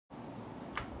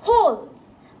Holes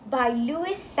by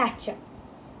Sachar.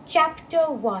 Chapter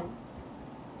 1.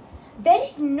 There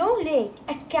is no lake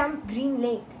at Camp Green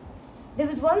Lake. There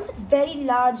was once a very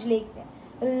large lake there,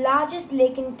 the largest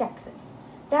lake in Texas.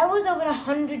 That was over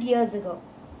 100 years ago.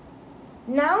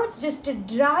 Now it's just a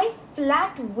dry,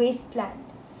 flat wasteland.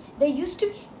 There used to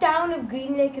be a town of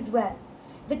Green Lake as well.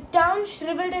 The town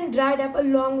shriveled and dried up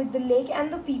along with the lake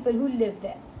and the people who lived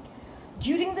there.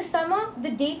 During the summer, the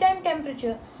daytime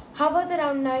temperature hovers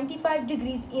around 95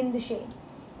 degrees in the shade,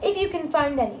 if you can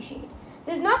find any shade.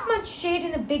 There's not much shade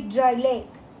in a big dry lake.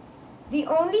 The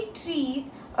only trees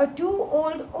are two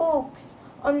old oaks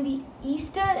on the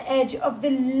eastern edge of the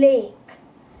lake.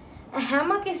 A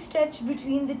hammock is stretched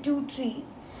between the two trees,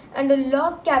 and a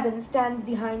log cabin stands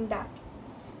behind that.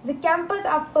 The campers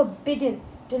are forbidden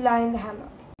to lie in the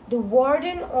hammock. The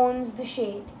warden owns the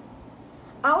shade.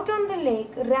 Out on the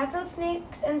lake,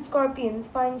 rattlesnakes and scorpions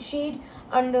find shade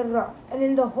under rocks and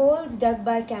in the holes dug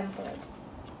by campers.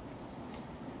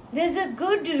 There's a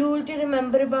good rule to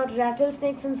remember about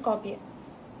rattlesnakes and scorpions.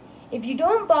 If you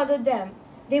don't bother them,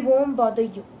 they won't bother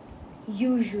you,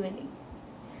 usually.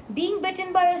 Being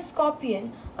bitten by a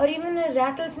scorpion or even a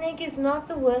rattlesnake is not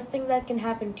the worst thing that can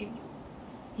happen to you.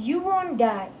 You won't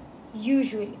die,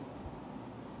 usually.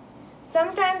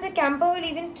 Sometimes a camper will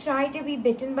even try to be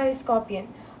bitten by a scorpion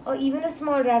or even a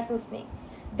small rattlesnake.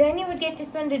 Then he would get to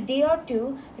spend a day or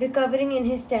two recovering in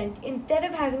his tent instead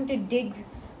of having to dig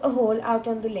a hole out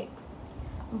on the lake.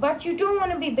 But you don't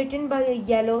want to be bitten by a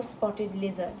yellow spotted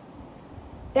lizard.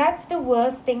 That's the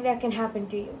worst thing that can happen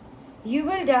to you. You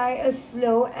will die a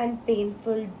slow and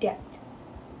painful death.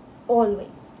 Always.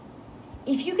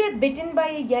 If you get bitten by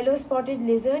a yellow spotted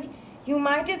lizard, you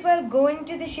might as well go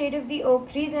into the shade of the oak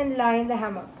trees and lie in the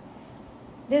hammock.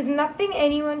 There's nothing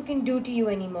anyone can do to you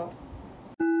anymore.